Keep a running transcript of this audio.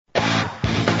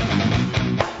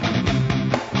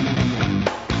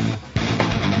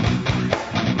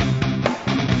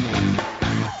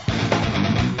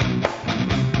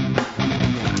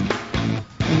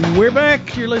We're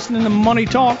back. You're listening to Money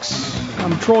Talks.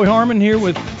 I'm Troy Harmon here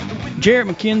with Jarrett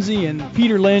McKenzie and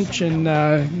Peter Lynch,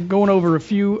 and going over a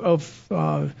few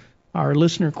of our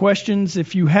listener questions.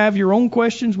 If you have your own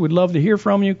questions, we'd love to hear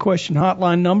from you. Question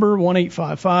hotline number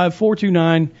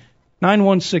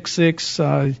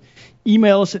 1-855-429-9166.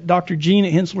 Email us at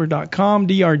drgene@hensler.com,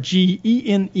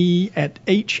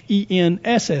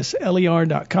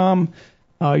 drgene@henssler.com.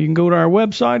 You can go to our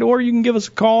website, or you can give us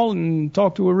a call and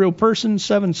talk to a real person,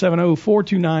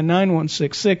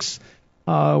 770-429-9166,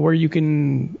 where you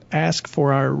can ask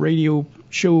for our radio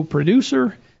show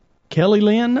producer, Kelly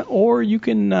Lynn, or you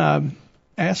can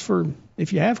ask for,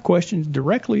 if you have questions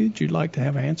directly that you'd like to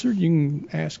have answered, you can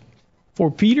ask for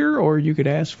Peter, or you could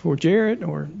ask for Jarrett,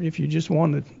 or if you just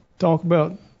want to talk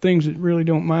about things that really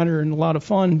don't matter and a lot of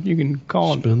fun, you can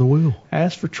call Spin the wheel.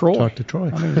 Ask for Troy. Talk to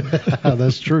Troy. I mean,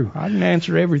 That's true. I can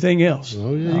answer everything else.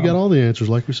 Oh, yeah, you got all the answers,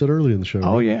 like we said earlier in the show.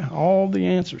 Oh, right? yeah, all the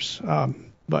answers.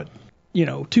 But,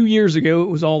 2 years ago, it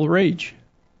was all the rage.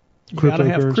 You got to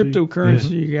have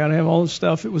cryptocurrency. You got to have all this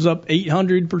stuff. It was up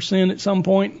 800% at some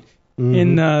point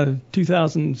in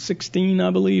 2016,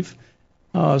 I believe.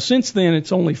 Since then,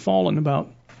 it's only fallen about,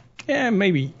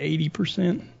 maybe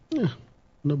 80%. Yeah,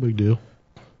 no big deal.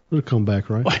 It'll come back,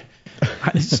 right?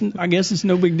 I guess it's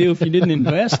no big deal if you didn't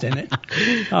invest in it.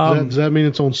 Does that mean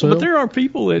it's on sale? But there are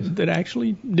people that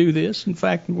actually do this. In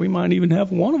fact, we might even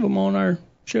have one of them on our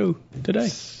show today.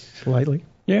 Slightly.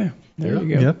 Yeah, there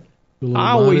you go. Yep.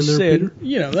 I always said,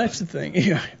 that's the thing.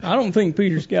 Yeah, I don't think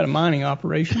Peter's got a mining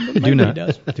operation, but maybe he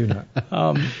does. Do not.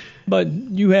 But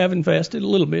you have invested a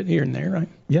little bit here and there, right?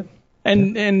 Yep.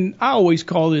 And I always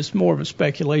call this more of a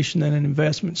speculation than an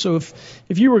investment. So if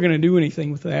you were going to do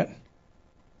anything with that,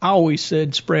 I always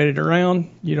said spread it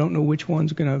around. You don't know which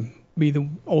one's going to be the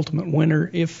ultimate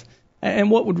winner.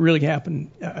 And what would really happen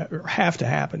or have to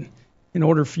happen in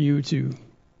order for you to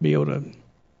be able to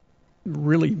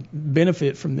really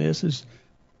benefit from this is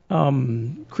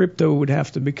crypto would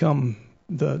have to become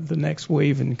the next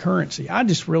wave in currency. I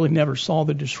just really never saw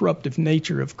the disruptive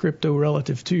nature of crypto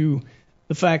relative to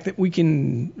the fact that we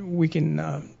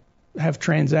can have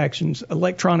transactions,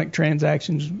 electronic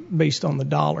transactions based on the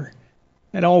dollar.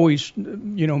 That always,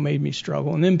 made me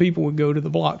struggle. And then people would go to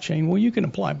the blockchain. Well, you can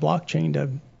apply blockchain to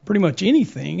pretty much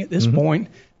anything at this point.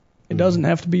 It doesn't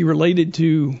have to be related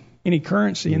to any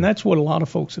currency, and that's what a lot of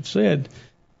folks have said.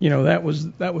 That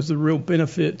was the real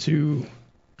benefit to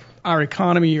our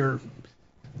economy or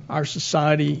our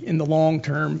society in the long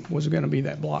term was going to be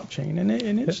that blockchain,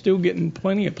 and it's still getting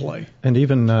plenty of play. And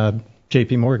even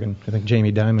J.P. Morgan, I think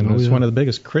Jamie Dimon was one of the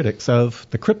biggest critics of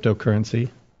the cryptocurrency,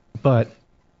 but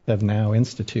have now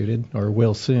instituted or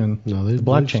will soon the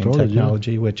blockchain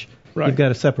technology, which you've got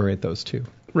to separate those two.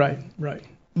 Right.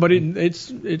 But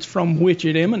it's from which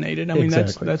it emanated. I mean,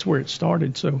 that's where it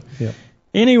started. So. Yeah.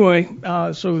 Anyway,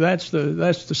 so that's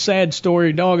the sad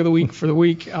story, dog of the week for the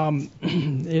week.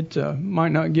 It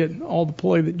might not get all the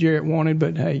play that Jarrett wanted,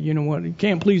 but hey, you know what? It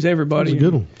can't please everybody. That's a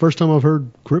good one. First time I've heard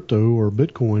crypto or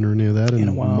Bitcoin or any of that in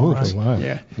a while. Right?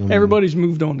 Yeah. Everybody's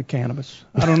moved on to cannabis.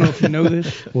 I don't know if you know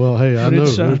this. Well, hey, I know.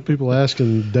 There's people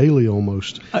asking daily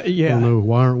almost. Yeah. I don't know,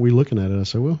 why aren't we looking at it? I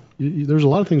say, well, there's a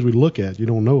lot of things we look at you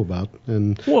don't know about,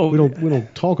 and we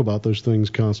don't talk about those things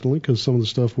constantly because some of the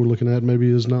stuff we're looking at maybe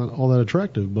is not all that attractive.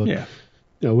 But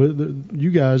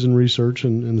you guys in research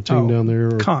and the team down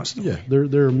there are constantly. Yeah,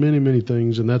 there are many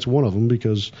things, and that's one of them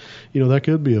because that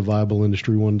could be a viable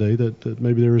industry one day that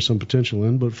maybe there is some potential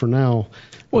in. But for now,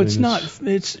 it's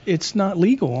not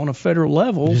legal on a federal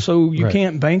level, so you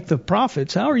can't bank the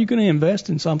profits. How are you going to invest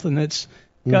in something that's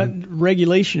got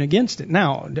regulation against it?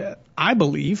 Now, I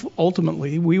believe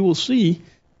ultimately we will see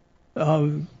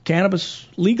cannabis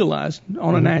legalized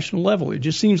on a national level. It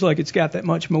just seems like it's got that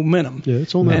much momentum. Yeah,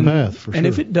 it's on that path for sure. And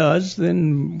if it does,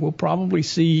 then we'll probably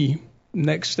see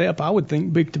next step. I would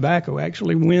think big tobacco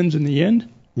actually wins in the end.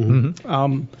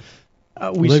 Mm-hmm.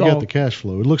 They've got the cash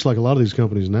flow. It looks like a lot of these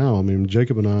companies now. I mean,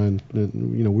 Jacob and I,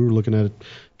 we were looking at it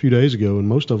a few days ago, and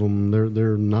most of them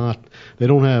they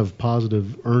don't have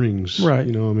positive earnings. Right.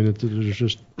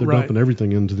 They're dumping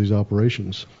everything into these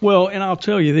operations. Well, and I'll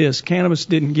tell you this: cannabis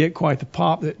didn't get quite the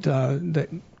pop that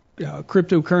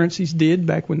cryptocurrencies did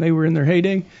back when they were in their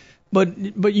heyday. But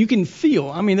you can feel.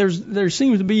 I mean, there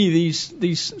seems to be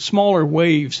these smaller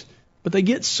waves, but they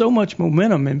get so much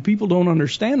momentum, and people don't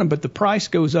understand them. But the price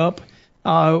goes up.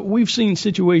 We've seen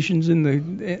situations in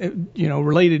the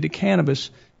related to cannabis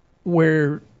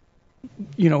where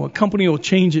a company will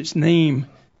change its name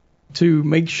to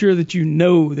make sure that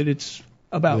that it's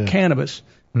about cannabis.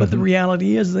 But the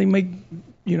reality is they make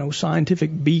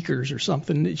scientific beakers or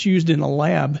something that's used in a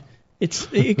lab,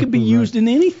 it could be used in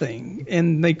anything,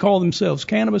 and they call themselves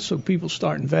cannabis. So people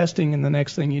start investing, and the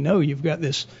next thing you know, you've got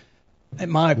this, in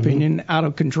my opinion, out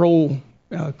of control,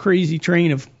 crazy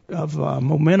train of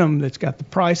momentum that's got the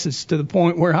prices to the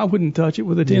point where I wouldn't touch it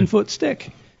with a 10-foot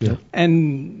stick. Yeah.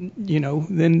 And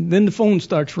then the phone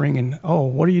starts ringing. Oh,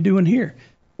 what are you doing here?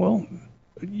 Well,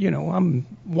 I'm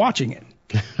watching it.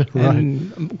 Right.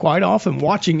 And quite often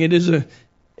watching it is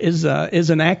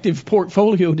an active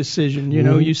portfolio decision.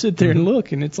 You sit there and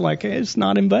look, and it's like, hey, it's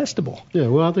not investable. Yeah,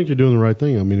 well, I think you're doing the right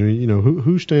thing. I mean,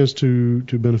 who stands to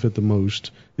benefit the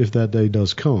most if that day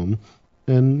does come?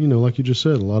 And like you just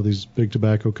said, a lot of these big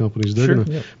tobacco companies, they're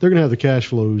gonna have the cash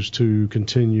flows to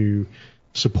continue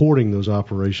supporting those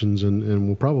operations, and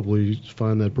we'll probably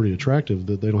find that pretty attractive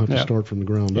that they don't have to start from the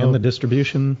ground up. And the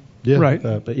distribution. Yeah. Right.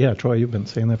 But yeah, Troy, you've been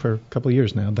saying that for a couple of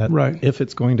years now. That right. If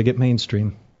it's going to get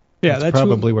mainstream, that's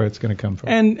probably where it's going to come from.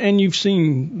 And you've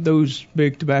seen those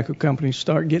big tobacco companies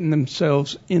start getting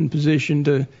themselves in position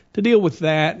to deal with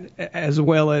that, as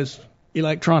well as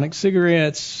electronic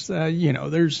cigarettes.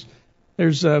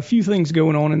 There's a few things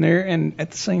going on in there, and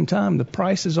at the same time, the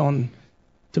prices on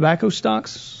tobacco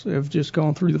stocks have just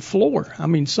gone through the floor. I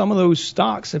mean, some of those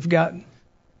stocks have got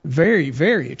very,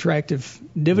 very attractive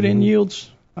dividend yields.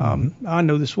 I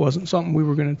know this wasn't something we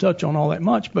were going to touch on all that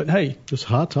much, but hey, it's a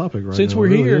hot topic right since now. We're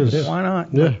really here, why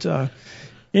not? Yeah. But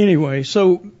anyway,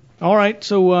 all right.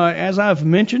 So as I've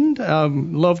mentioned,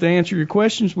 love to answer your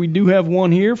questions. We do have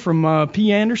one here from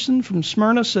P. Anderson from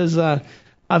Smyrna. Says,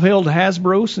 I've held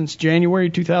Hasbro since January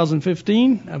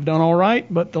 2015. I've done all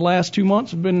right, but the last 2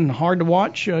 months have been hard to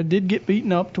watch. Did get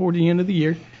beaten up toward the end of the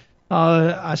year.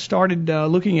 I started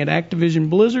looking at Activision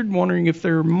Blizzard, wondering if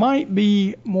there might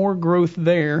be more growth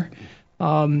there.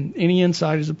 Any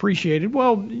insight is appreciated.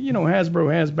 Well,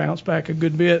 Hasbro has bounced back a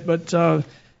good bit, but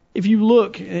if you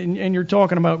look and you're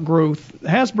talking about growth,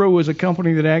 Hasbro is a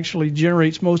company that actually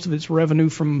generates most of its revenue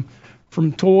from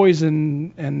toys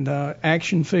and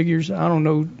action figures. I don't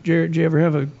know, Jarrett, did you ever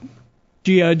have a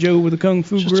G.I. Joe with a Kung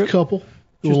Fu grip? Just a couple.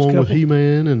 Along with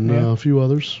He-Man and a few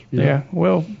others. Yeah,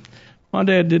 well, my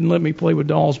dad didn't let me play with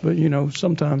dolls, but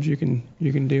sometimes you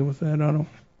can deal with that.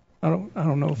 I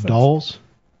don't know if dolls.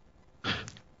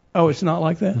 Oh, it's not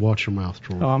like that? Watch your mouth,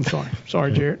 Troy. Oh, I'm sorry.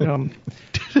 Sorry, Jarrett.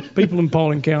 People in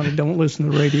Paulding County don't listen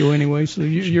to the radio anyway, so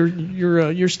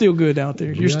you're still good out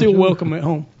there. You're still welcome at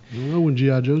home. You know when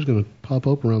G.I. Joe's going to pop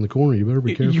up around the corner, you better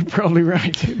be careful. You're probably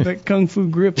right. That Kung Fu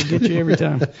grip will get you every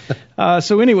time.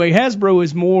 So anyway, Hasbro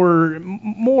is more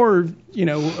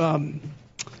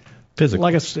physical.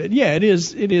 Like I said, yeah, it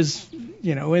is,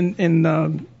 and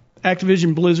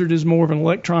Activision Blizzard is more of an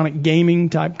electronic gaming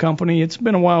type company. It's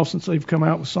been a while since they've come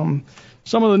out with some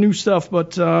of the new stuff,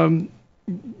 but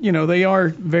they are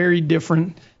very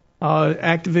different.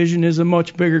 Activision is a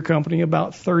much bigger company,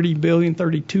 about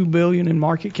 $32 billion in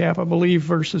market cap, I believe,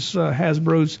 versus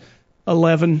Hasbro's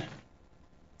 11.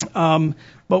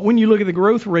 But when you look at the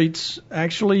growth rates,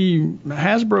 actually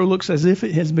Hasbro looks as if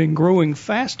it has been growing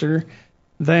faster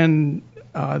than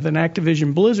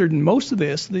Activision Blizzard. And most of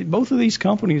both of these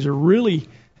companies are really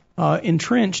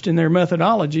entrenched in their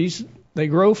methodologies. They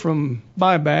grow from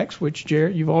buybacks, which,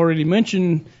 Jarrett, you've already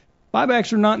mentioned.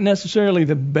 Buybacks are not necessarily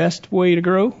the best way to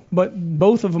grow, but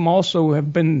both of them also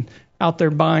have been out there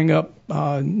buying up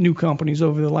new companies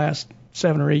over the last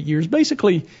 7 or 8 years.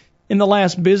 Basically, in the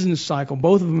last business cycle,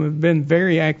 both of them have been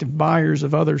very active buyers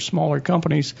of other smaller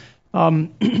companies.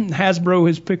 Hasbro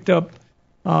has picked up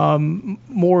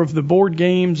more of the board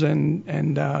games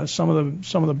and some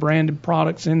of the branded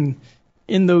products in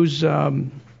those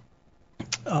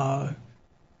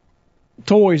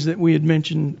toys that we had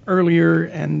mentioned earlier,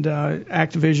 and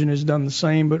Activision has done the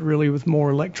same, but really with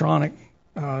more electronic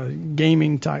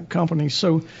gaming type companies.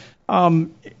 So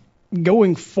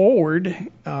going forward,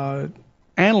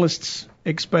 analysts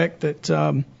expect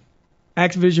that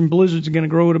Activision Blizzard's going to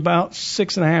grow at about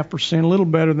 6.5%, a little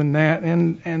better than that,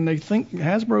 and they think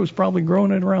Hasbro is probably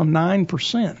growing at around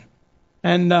 9%.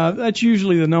 And that's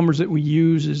usually the numbers that we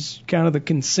use as kind of the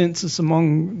consensus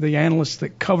among the analysts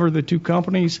that cover the two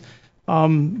companies.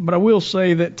 But I will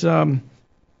say that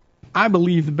I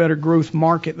believe the better growth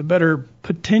market, the better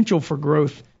potential for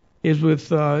growth is with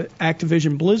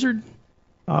Activision Blizzard.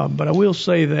 But I will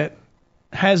say that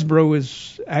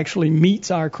Hasbro actually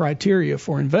meets our criteria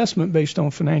for investment based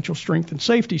on financial strength and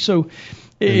safety. So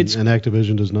and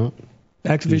Activision does not?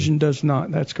 Activision does not.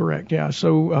 That's correct. Yeah.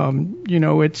 So,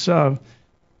 it's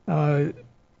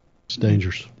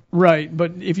dangerous. Right,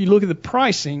 but if you look at the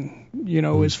pricing,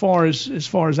 as far as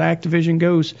Activision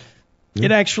goes,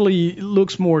 it actually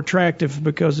looks more attractive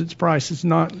because its price is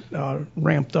not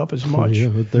ramped up as much.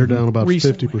 They're down about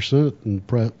 50% in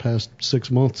past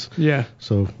 6 months. Yeah.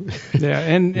 So.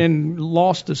 and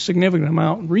lost a significant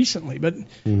amount recently. But,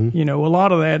 a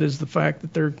lot of that is the fact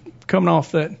that they're coming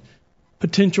off that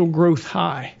potential growth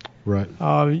high. Right.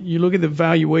 You look at the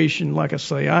valuation, like I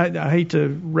say, I hate to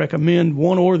recommend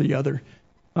one or the other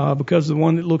because the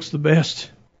one that looks the best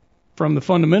from the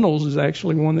fundamentals is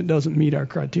actually one that doesn't meet our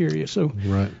criteria. So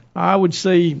I would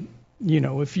say,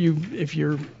 if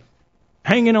you're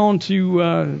hanging on to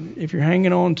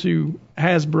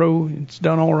Hasbro, it's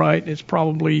done all right. It's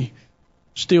probably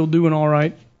still doing all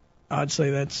right. I'd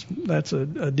say that's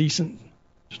a decent.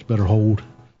 Just a better hold.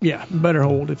 Yeah, better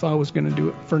hold if I was going to do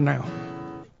it for now.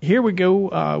 Here we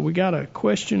go. We got a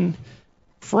question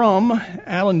from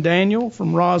Alan Daniel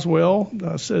from Roswell.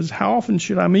 Says, how often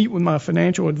should I meet with my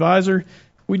financial advisor?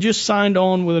 We just signed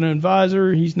on with an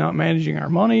advisor. He's not managing our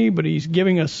money, but he's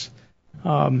giving us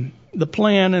the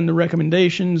plan and the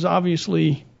recommendations.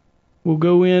 Obviously, we'll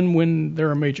go in when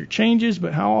there are major changes,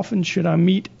 but how often should I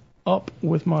meet up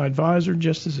with my advisor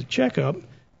just as a checkup?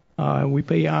 We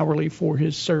pay hourly for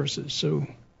his services. So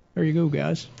there you go,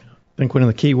 guys. I think one of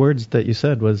the key words that you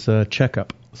said was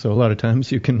checkup. So a lot of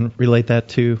times you can relate that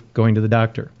to going to the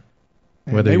doctor.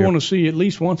 Whether they want to see you at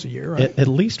least once a year, right? At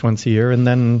least once a year. And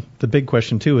then the big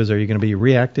question, too, is are you going to be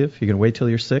reactive? You're going to wait till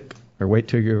you're sick or wait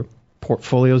till your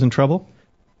portfolio's in trouble? Or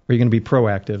are you going to be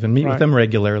proactive and meet with them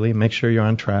regularly, make sure you're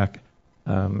on track?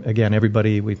 Again,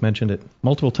 everybody, we've mentioned it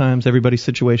multiple times, everybody's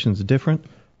situation is different.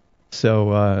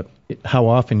 So how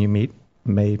often you meet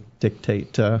may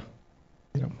dictate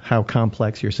how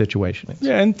complex your situation is.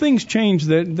 Yeah, and things change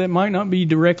that might not be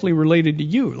directly related to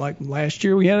you. Like last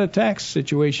year we had a tax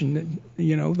situation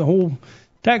that, the whole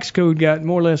tax code got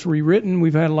more or less rewritten.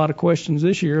 We've had a lot of questions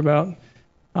this year about,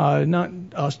 not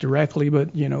us directly,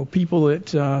 but, people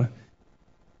that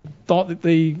thought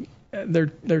that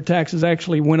their taxes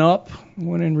actually went up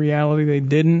when in reality they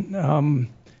didn't.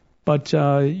 But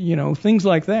things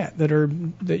like that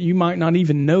you might not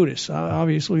even notice.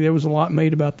 Obviously, there was a lot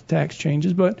made about the tax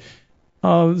changes, but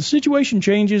the situation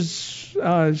changes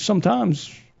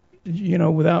sometimes,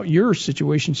 without your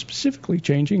situation specifically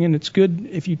changing. And it's good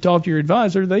if you talk to your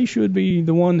advisor; they should be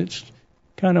the one that's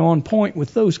kind of on point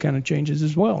with those kind of changes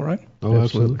as well, right? Oh,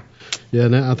 absolutely. Yeah,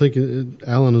 and I think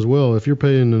Alan as well. If you're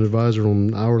paying an advisor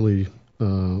on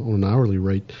an hourly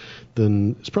rate,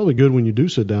 then it's probably good when you do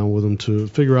sit down with them to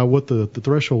figure out what the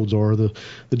thresholds are, the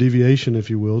deviation, if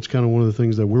you will. It's kind of one of the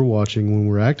things that we're watching when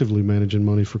we're actively managing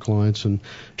money for clients and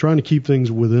trying to keep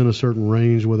things within a certain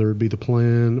range, whether it be the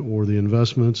plan or the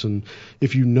investments. And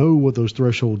if you know what those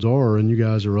thresholds are and you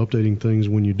guys are updating things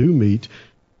when you do meet,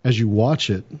 as you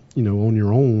watch it, on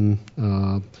your own,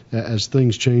 as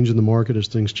things change in the market, as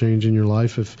things change in your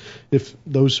life, if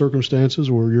those circumstances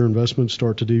or your investments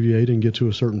start to deviate and get to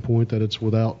a certain point that it's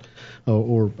without,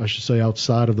 or I should say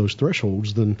outside of those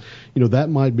thresholds, then,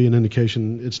 that might be an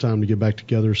indication it's time to get back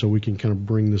together so we can kind of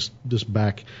bring this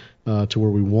back to where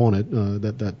we want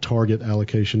it, that target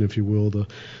allocation, if you will,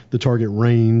 the target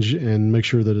range, and make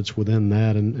sure that it's within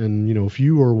that. And if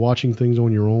you are watching things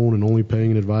on your own and only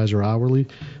paying an advisor hourly,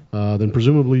 then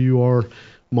presumably you are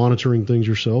monitoring things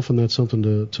yourself, and that's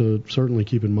something to certainly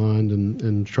keep in mind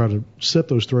and try to set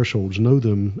those thresholds, know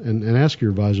them, and ask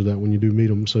your advisor that when you do meet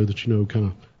them so that you know kind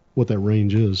of what that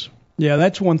range is. Yeah,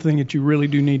 that's one thing that you really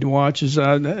do need to watch is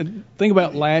think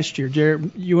about last year.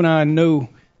 Jared, you and I know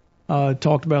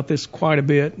talked about this quite a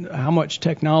bit, how much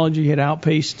technology had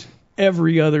outpaced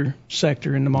every other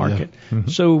sector in the market. Yeah. Mm-hmm.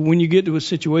 So when you get to a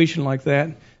situation like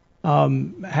that,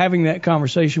 having that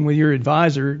conversation with your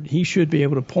advisor, he should be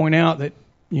able to point out that,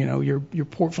 your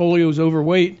portfolio is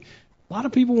overweight. A lot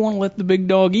of people want to let the big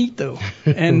dog eat, though,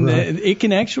 and right. It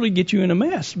can actually get you in a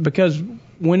mess because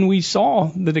when we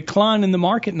saw the decline in the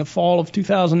market in the fall of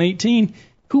 2018,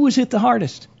 who was hit the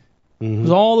hardest? Mm-hmm. It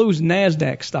was all those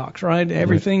NASDAQ stocks, right?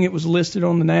 Everything that was listed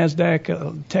on the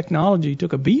NASDAQ technology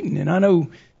took a beating. And I know,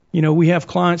 we have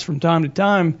clients from time to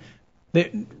time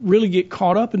that really get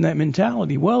caught up in that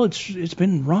mentality. Well, it's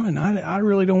been running. I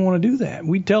really don't want to do that.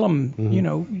 We tell them,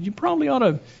 mm-hmm. You probably ought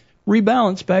to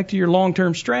rebalance back to your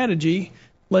long-term strategy.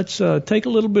 Let's take a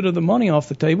little bit of the money off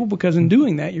the table because in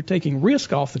doing that, you're taking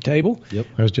risk off the table. Yep.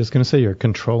 I was just going to say you're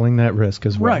controlling that risk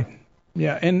as well. Right.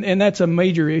 Yeah, and that's a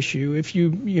major issue. If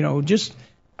you, just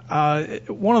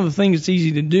one of the things that's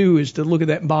easy to do is to look at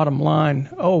that bottom line.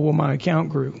 Oh, well, my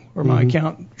account grew or my mm-hmm.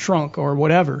 account shrunk or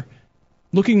whatever.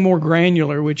 Looking more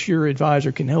granular, which your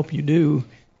advisor can help you do,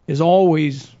 is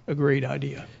always a great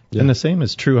idea. Yeah. And the same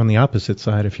is true on the opposite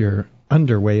side. If you're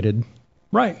underweighted,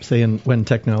 Right. Say when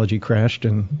technology crashed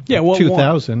in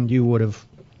 2000, you would have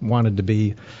wanted to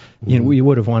be, you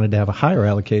would have wanted to have a higher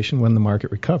allocation when the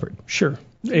market recovered. Sure.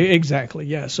 Exactly.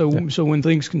 Yeah. So when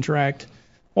things contract,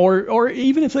 or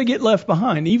even if they get left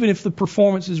behind, even if the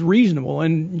performance is reasonable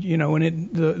and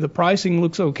the pricing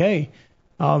looks okay,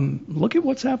 look at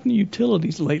what's happened to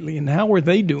utilities lately and how were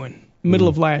they doing middle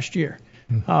of last year.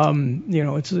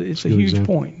 It's a huge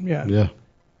example. Point. Yeah. Yeah.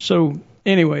 So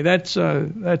anyway, that's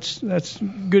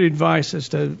good advice as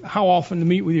to how often to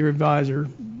meet with your advisor,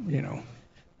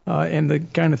 and the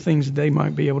kind of things that they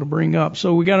might be able to bring up.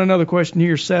 So we got another question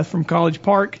here. Seth from College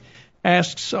Park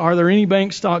asks, are there any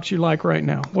bank stocks you like right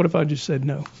now? What if I just said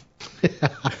no?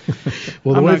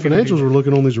 Well, the way financials were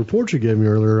looking on these reports you gave me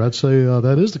earlier, I'd say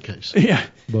that is the case. Yeah.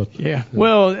 But yeah.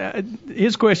 Well,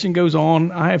 his question goes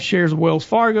on. I have shares of Wells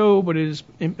Fargo, but it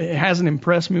hasn't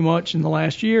impressed me much in the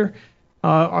last year.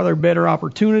 Are there better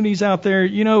opportunities out there?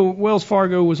 Wells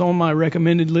Fargo was on my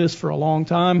recommended list for a long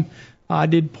time. I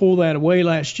did pull that away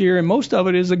last year, and most of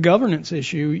it is a governance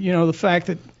issue. The fact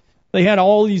that they had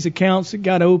all these accounts that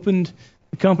got opened,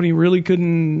 the company really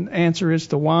couldn't answer as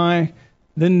to why.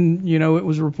 Then, it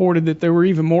was reported that there were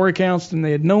even more accounts than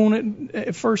they had known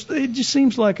at first. It just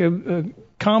seems like a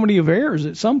comedy of errors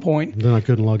at some point. Then I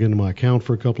couldn't log into my account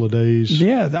for a couple of days.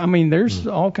 Yeah, there's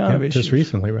all kind of issues. Just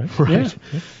recently, right? Right.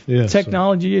 Yeah.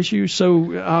 Technology issues. So,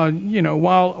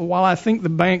 while I think the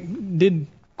bank did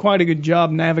quite a good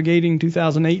job navigating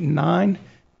 2008 and 2009,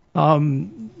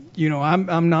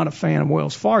 I'm not a fan of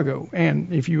Wells Fargo.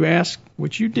 And if you ask,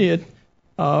 which you did,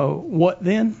 what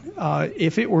then?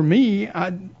 If it were me,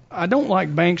 I don't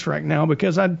like banks right now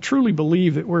because I truly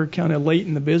believe that we're kind of late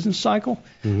in the business cycle.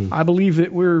 Mm-hmm. I believe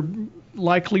that we're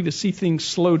likely to see things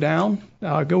slow down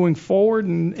going forward,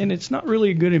 and it's not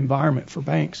really a good environment for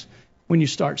banks when you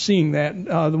start seeing that.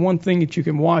 The one thing that you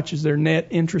can watch is their net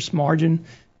interest margin.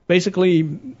 Basically,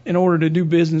 in order to do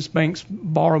business, banks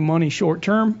borrow money short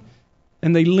term,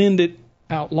 and they lend it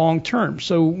out long term.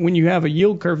 So when you have a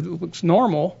yield curve that looks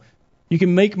normal, you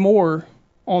can make more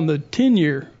on the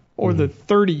 10-year or the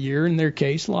 30-year in their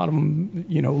case. A lot of them,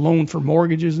 loan for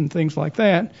mortgages and things like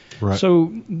that. Right.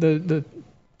 So the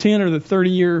 10 or the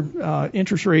 30-year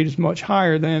interest rate is much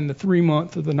higher than the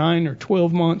 3-month or the 9 or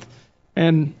 12-month.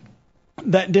 And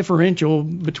that differential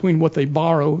between what they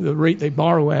borrow, the rate they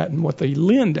borrow at, and what they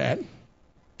lend at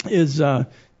is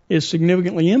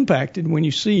significantly impacted when you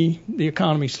see the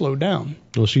economy slow down.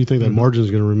 Well, so you think that margin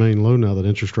is going to remain low now that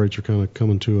interest rates are kind of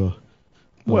coming to a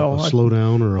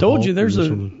slowdown or a told halt? You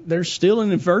there's still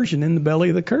an inversion in the belly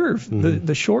of the curve. Mm-hmm.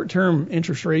 The short-term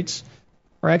interest rates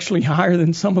are actually higher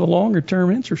than some of the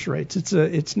longer-term interest rates.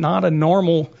 It's not a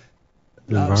normal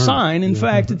sign. In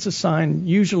fact, it's a sign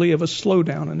usually of a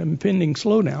slowdown, an impending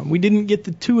slowdown. We didn't get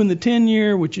the 2 and the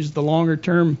 10-year, which is the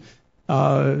longer-term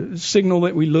signal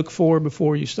that we look for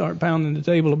before you start pounding the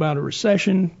table about a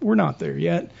recession. We're not there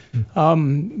yet.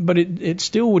 But it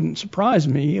still wouldn't surprise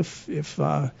me if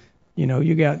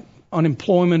you got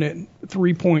unemployment at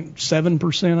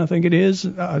 3.7%, I think it is.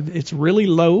 It's really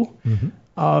low.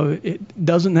 Mm-hmm. It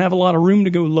doesn't have a lot of room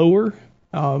to go lower.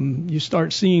 You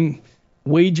start seeing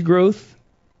wage growth,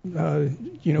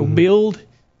 build.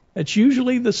 That's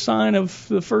usually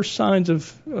the first signs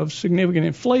of significant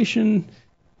inflation.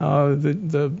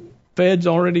 The Fed's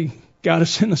already got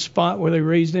us in a spot where they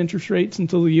raised interest rates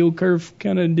until the yield curve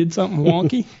kind of did something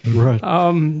wonky. Right.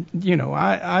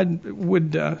 I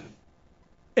would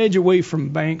edge away from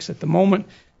banks at the moment.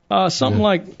 Something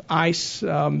like ICE,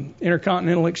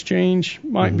 Intercontinental Exchange,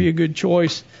 might be a good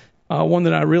choice. One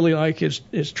that I really like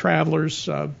is Travelers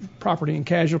Property and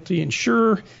Casualty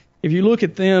Insurer. If you look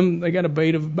at them, they got a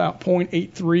beta of about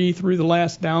 0.83 through the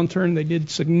last downturn. They did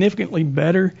significantly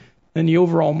better than the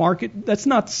overall market. That's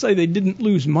not to say they didn't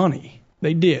lose money.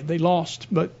 They did. They lost,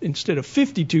 but instead of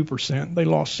 52%, they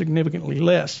lost significantly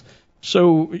less.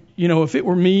 So, if it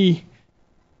were me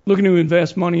looking to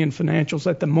invest money in financials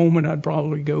at the moment, I'd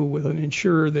probably go with an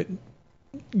insurer that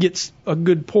gets a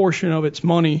good portion of its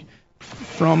money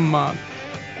from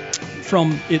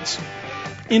its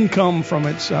income from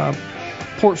its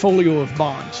portfolio of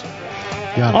bonds.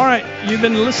 Got it. All right, you've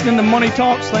been listening to Money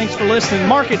Talks. Thanks for listening.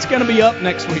 Market's going to be up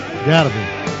next week. Got to be.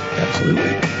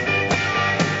 Absolutely.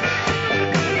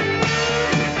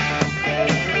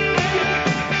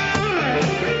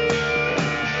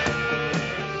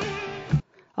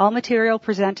 All material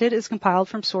presented is compiled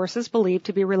from sources believed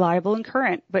to be reliable and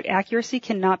current, but accuracy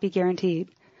cannot be guaranteed.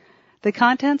 The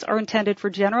contents are intended for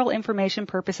general information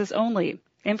purposes only.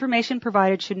 Information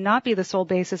provided should not be the sole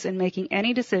basis in making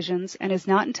any decisions and is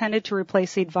not intended to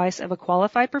replace the advice of a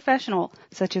qualified professional,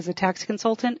 such as a tax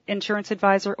consultant, insurance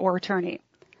advisor, or attorney.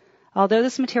 Although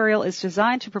this material is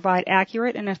designed to provide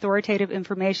accurate and authoritative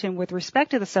information with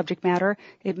respect to the subject matter,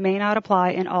 it may not apply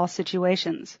in all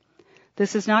situations.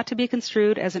 This is not to be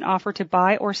construed as an offer to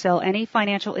buy or sell any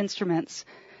financial instruments.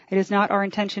 It is not our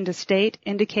intention to state,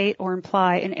 indicate, or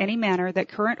imply in any manner that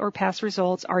current or past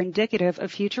results are indicative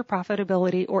of future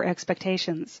profitability or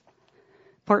expectations.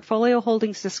 Portfolio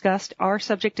holdings discussed are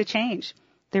subject to change.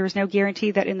 There is no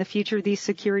guarantee that in the future these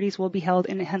securities will be held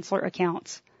in Henssler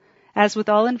accounts. As with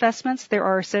all investments, there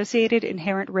are associated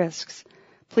inherent risks.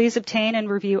 Please obtain and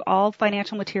review all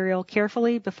financial material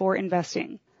carefully before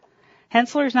investing.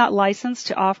 Henssler is not licensed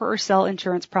to offer or sell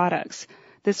insurance products.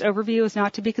 This overview is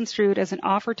not to be construed as an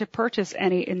offer to purchase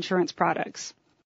any insurance products.